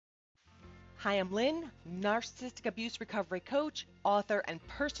Hi, I'm Lynn, narcissistic abuse recovery coach, author, and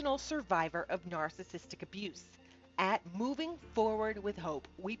personal survivor of narcissistic abuse. At Moving Forward with Hope,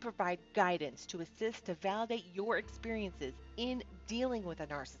 we provide guidance to assist to validate your experiences in dealing with a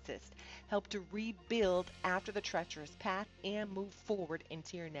narcissist, help to rebuild after the treacherous path, and move forward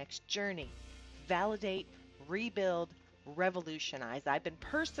into your next journey. Validate, rebuild, revolutionize. I've been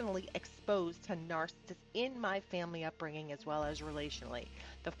personally exposed to narcissists in my family upbringing as well as relationally.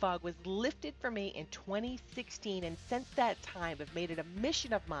 The fog was lifted for me in 2016, and since that time, I've made it a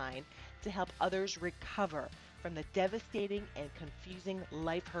mission of mine to help others recover from the devastating and confusing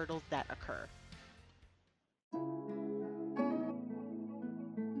life hurdles that occur.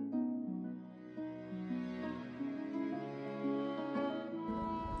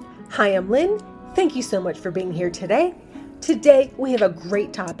 Hi, I'm Lynn. Thank you so much for being here today. Today, we have a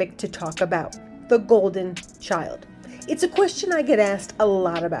great topic to talk about, the golden child. It's a question I get asked a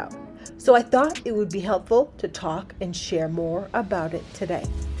lot about, so I thought it would be helpful to talk and share more about it today.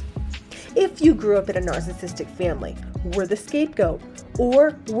 If you grew up in a narcissistic family, were the scapegoat,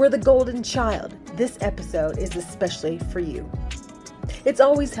 or were the golden child, this episode is especially for you. It's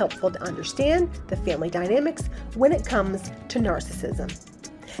always helpful to understand the family dynamics when it comes to narcissism.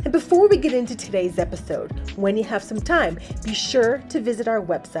 And before we get into today's episode, when you have some time, be sure to visit our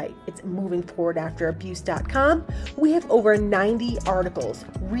website. It's movingforwardafterabuse.com. We have over 90 articles,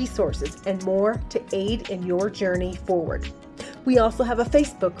 resources, and more to aid in your journey forward. We also have a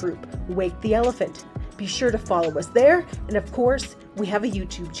Facebook group, Wake the Elephant. Be sure to follow us there. And of course, we have a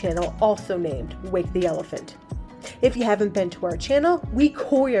YouTube channel also named Wake the Elephant. If you haven't been to our channel, we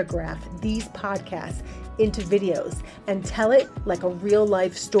choreograph these podcasts into videos and tell it like a real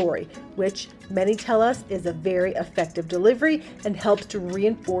life story, which many tell us is a very effective delivery and helps to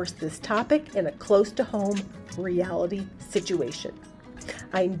reinforce this topic in a close to home reality situation.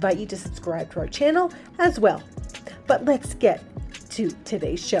 I invite you to subscribe to our channel as well. But let's get to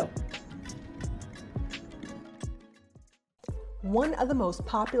today's show. One of the most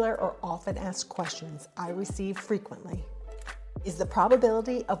popular or often asked questions I receive frequently is the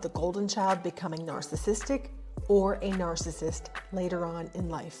probability of the golden child becoming narcissistic or a narcissist later on in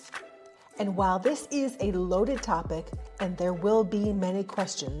life. And while this is a loaded topic and there will be many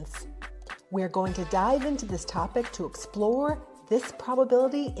questions, we're going to dive into this topic to explore this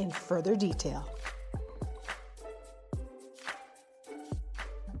probability in further detail.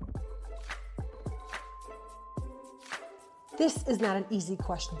 This is not an easy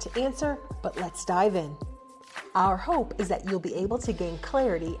question to answer, but let's dive in. Our hope is that you'll be able to gain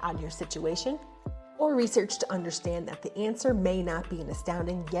clarity on your situation or research to understand that the answer may not be an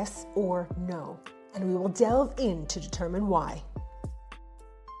astounding yes or no, and we will delve in to determine why.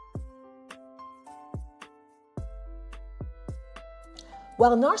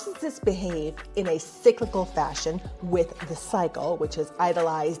 While narcissists behave in a cyclical fashion with the cycle, which is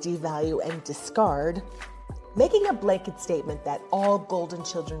idolize, devalue, and discard, making a blanket statement that all golden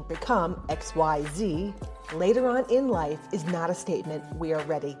children become XYZ later on in life is not a statement we are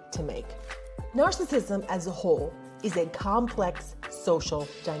ready to make. Narcissism as a whole is a complex social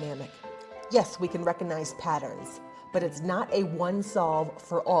dynamic. Yes, we can recognize patterns, but it's not a one solve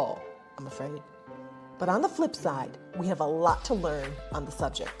for all, I'm afraid. But on the flip side, we have a lot to learn on the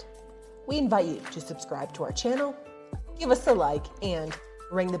subject. We invite you to subscribe to our channel, give us a like, and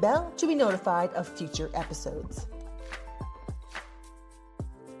ring the bell to be notified of future episodes.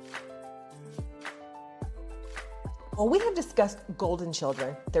 While we have discussed golden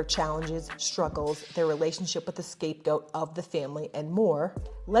children, their challenges, struggles, their relationship with the scapegoat of the family, and more,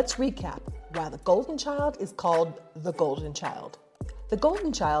 let's recap why the golden child is called the golden child. The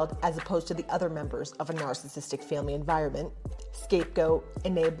golden child, as opposed to the other members of a narcissistic family environment, scapegoat,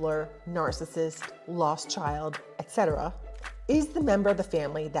 enabler, narcissist, lost child, etc., is the member of the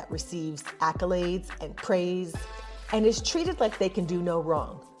family that receives accolades and praise and is treated like they can do no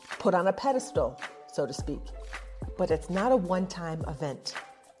wrong, put on a pedestal, so to speak. But it's not a one-time event.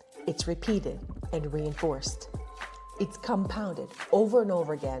 It's repeated and reinforced. It's compounded over and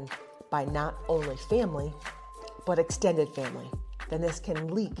over again by not only family, but extended family. Then this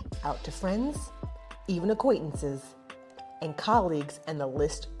can leak out to friends, even acquaintances, and colleagues, and the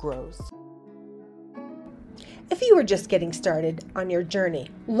list grows. If you are just getting started on your journey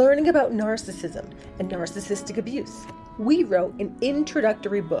learning about narcissism and narcissistic abuse, we wrote an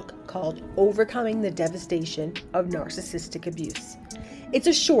introductory book called Overcoming the Devastation of Narcissistic Abuse. It's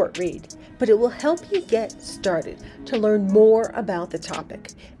a short read, but it will help you get started to learn more about the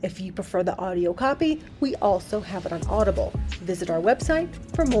topic. If you prefer the audio copy, we also have it on Audible. Visit our website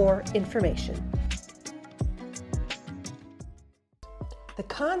for more information. The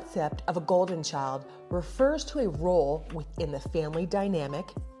concept of a golden child refers to a role within the family dynamic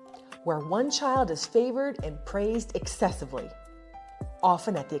where one child is favored and praised excessively,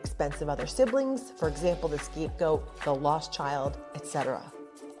 often at the expense of other siblings, for example, the scapegoat, the lost child, etc.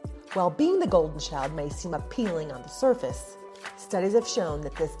 While being the golden child may seem appealing on the surface, studies have shown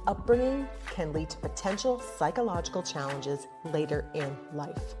that this upbringing can lead to potential psychological challenges later in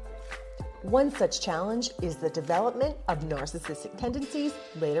life. One such challenge is the development of narcissistic tendencies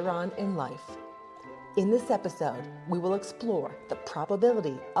later on in life. In this episode, we will explore the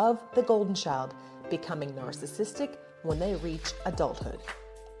probability of the golden child becoming narcissistic when they reach adulthood,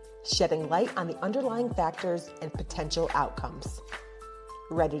 shedding light on the underlying factors and potential outcomes.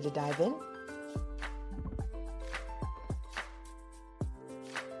 Ready to dive in?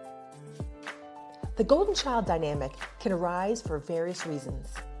 The golden child dynamic can arise for various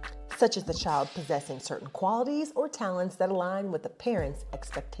reasons, such as the child possessing certain qualities or talents that align with the parents'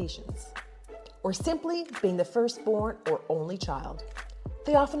 expectations, or simply being the firstborn or only child.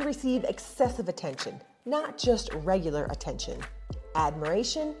 They often receive excessive attention, not just regular attention,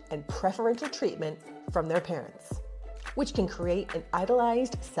 admiration, and preferential treatment from their parents, which can create an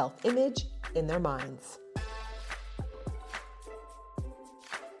idolized self-image in their minds.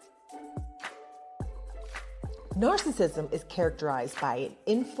 Narcissism is characterized by an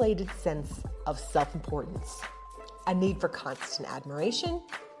inflated sense of self-importance, a need for constant admiration,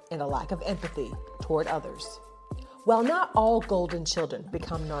 and a lack of empathy toward others. While not all golden children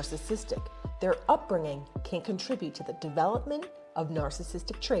become narcissistic, their upbringing can contribute to the development of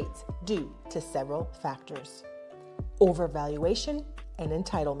narcissistic traits due to several factors: overvaluation and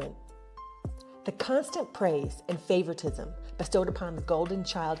entitlement. The constant praise and favoritism bestowed upon the golden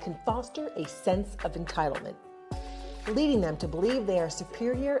child can foster a sense of entitlement, leading them to believe they are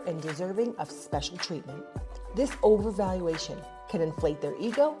superior and deserving of special treatment. This overvaluation can inflate their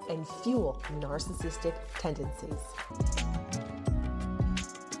ego and fuel narcissistic tendencies.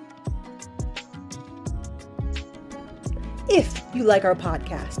 If you like our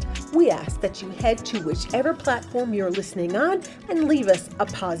podcast, we ask that you head to whichever platform you're listening on and leave us a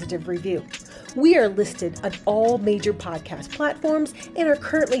positive review. We are listed on all major podcast platforms and are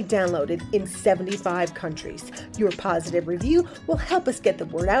currently downloaded in 75 countries. Your positive review will help us get the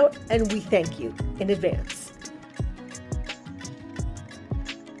word out, and we thank you in advance.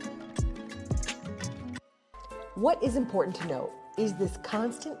 What is important to note is this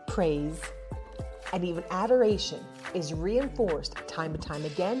constant praise and even adoration is reinforced time and time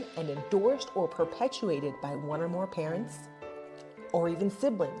again and endorsed or perpetuated by one or more parents or even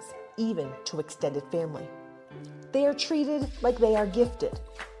siblings, even to extended family. They are treated like they are gifted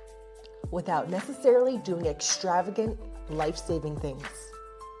without necessarily doing extravagant, life-saving things.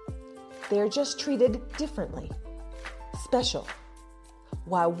 They are just treated differently, special.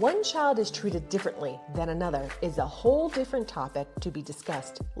 While one child is treated differently than another is a whole different topic to be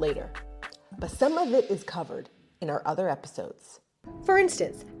discussed later, but some of it is covered in our other episodes. For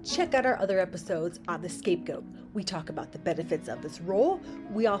instance, check out our other episodes on the scapegoat. We talk about the benefits of this role.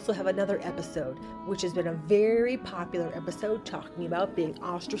 We also have another episode, which has been a very popular episode, talking about being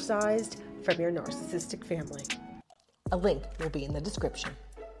ostracized from your narcissistic family. A link will be in the description.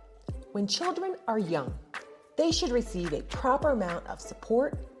 When children are young, they should receive a proper amount of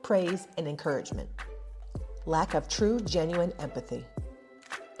support, praise, and encouragement. Lack of true, genuine empathy.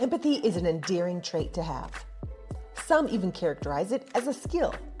 Empathy is an endearing trait to have. Some even characterize it as a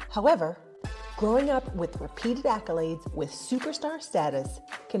skill. However, growing up with repeated accolades with superstar status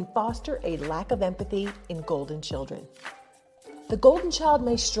can foster a lack of empathy in golden children. The golden child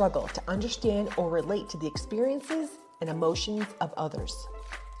may struggle to understand or relate to the experiences and emotions of others,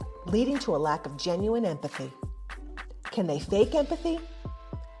 leading to a lack of genuine empathy. Can they fake empathy?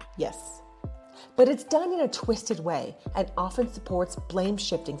 Yes, but it's done in a twisted way and often supports blame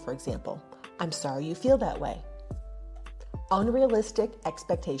shifting, for example. I'm sorry you feel that way. Unrealistic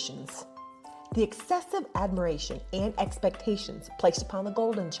expectations. The excessive admiration and expectations placed upon the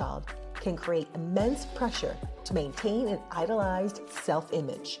golden child can create immense pressure to maintain an idolized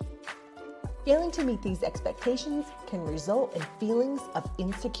self-image. Failing to meet these expectations can result in feelings of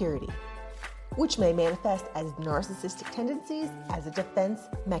insecurity, which may manifest as narcissistic tendencies as a defense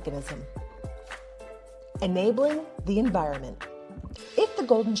mechanism. Enabling the environment. If the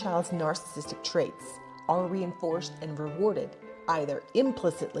golden child's narcissistic traits are reinforced and rewarded either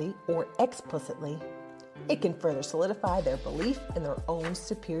implicitly or explicitly, it can further solidify their belief in their own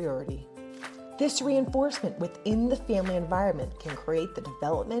superiority. This reinforcement within the family environment can create the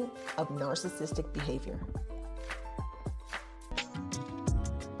development of narcissistic behavior.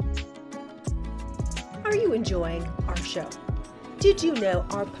 Are you enjoying our show? Did you know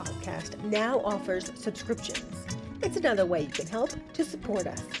our podcast now offers subscriptions? It's another way you can help to support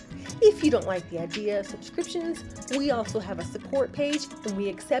us. If you don't like the idea of subscriptions, we also have a support page and we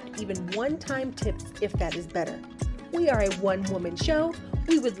accept even one-time tips if that is better. We are a one-woman show.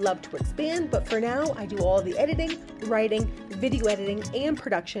 We would love to expand, but for now, I do all the editing, writing, video editing, and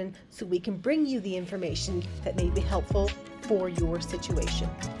production so we can bring you the information that may be helpful for your situation.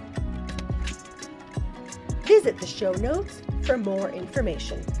 Visit the show notes for more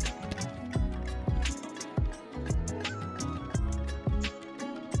information.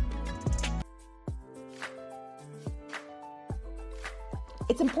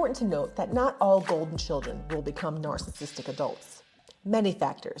 It's important to note that not all golden children will become narcissistic adults. Many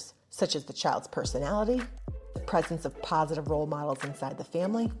factors, such as the child's personality, the presence of positive role models inside the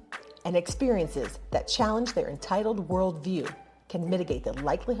family, and experiences that challenge their entitled worldview, can mitigate the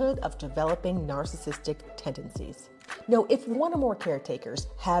likelihood of developing narcissistic tendencies. Now, if one or more caretakers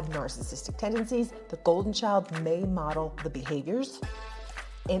have narcissistic tendencies, the golden child may model the behaviors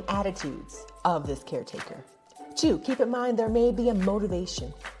and attitudes of this caretaker. 2, keep in mind there may be a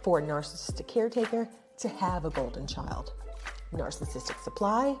motivation for a narcissistic caretaker to have a golden child. Narcissistic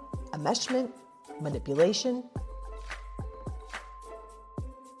supply, enmeshment, manipulation.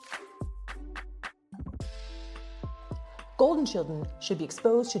 Golden children should be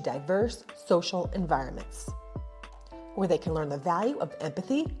exposed to diverse social environments where they can learn the value of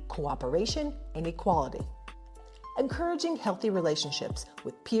empathy, cooperation, and equality. Encouraging healthy relationships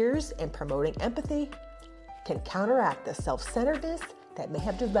with peers and promoting empathy can counteract the self-centeredness that may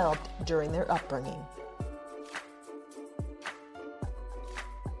have developed during their upbringing.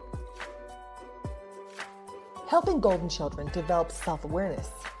 Helping golden children develop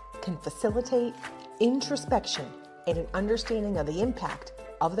self-awareness can facilitate introspection and an understanding of the impact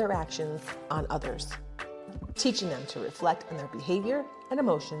of their actions on others. Teaching them to reflect on their behavior and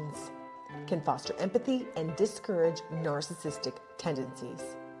emotions can foster empathy and discourage narcissistic tendencies.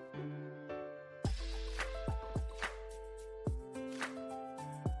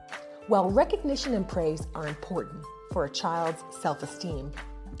 While recognition and praise are important for a child's self-esteem,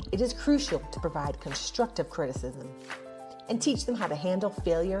 it is crucial to provide constructive criticism and teach them how to handle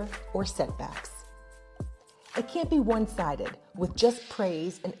failure or setbacks. It can't be one-sided with just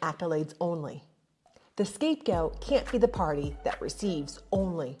praise and accolades only. The scapegoat can't be the party that receives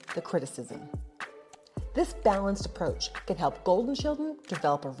only the criticism. This balanced approach can help golden children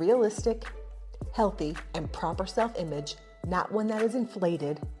develop a realistic, healthy, and proper self-image, not one that is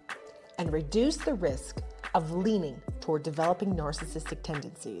inflated, and reduce the risk of leaning toward developing narcissistic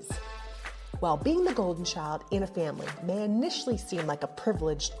tendencies. While being the golden child in a family may initially seem like a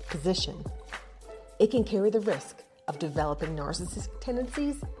privileged position, it can carry the risk of developing narcissistic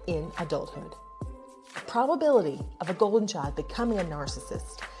tendencies in adulthood. The probability of a golden child becoming a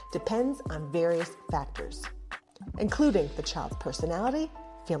narcissist depends on various factors, including the child's personality,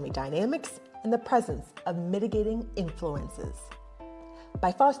 family dynamics, and the presence of mitigating influences.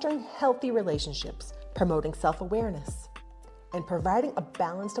 By fostering healthy relationships, promoting self-awareness, and providing a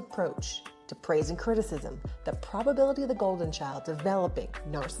balanced approach to praise and criticism, the probability of the golden child developing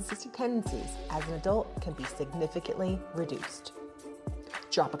narcissistic tendencies as an adult can be significantly reduced.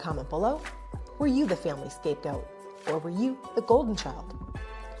 Drop a comment below. Were you the family scapegoat, or were you the golden child?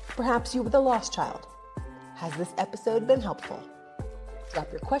 Perhaps you were the lost child. Has this episode been helpful?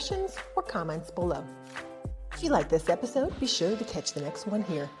 Drop your questions or comments below. If you like this episode, be sure to catch the next one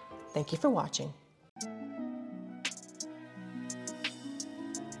here. Thank you for watching.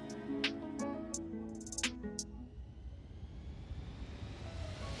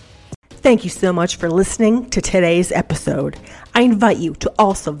 Thank you so much for listening to today's episode. I invite you to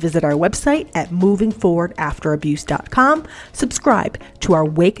also visit our website at movingforwardafterabuse.com, subscribe to our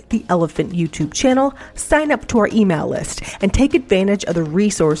Wake the Elephant YouTube channel, sign up to our email list, and take advantage of the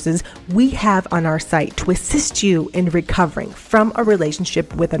resources we have on our site to assist you in recovering from a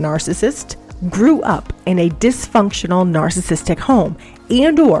relationship with a narcissist, grew up in a dysfunctional narcissistic home,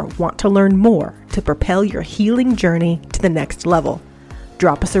 and or want to learn more to propel your healing journey to the next level.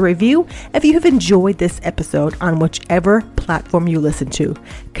 Drop us a review if you have enjoyed this episode on whichever platform you listen to.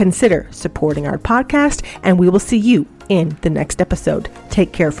 Consider supporting our podcast, and we will see you in the next episode.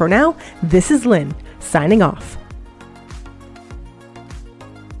 Take care for now. This is Lynn, signing off.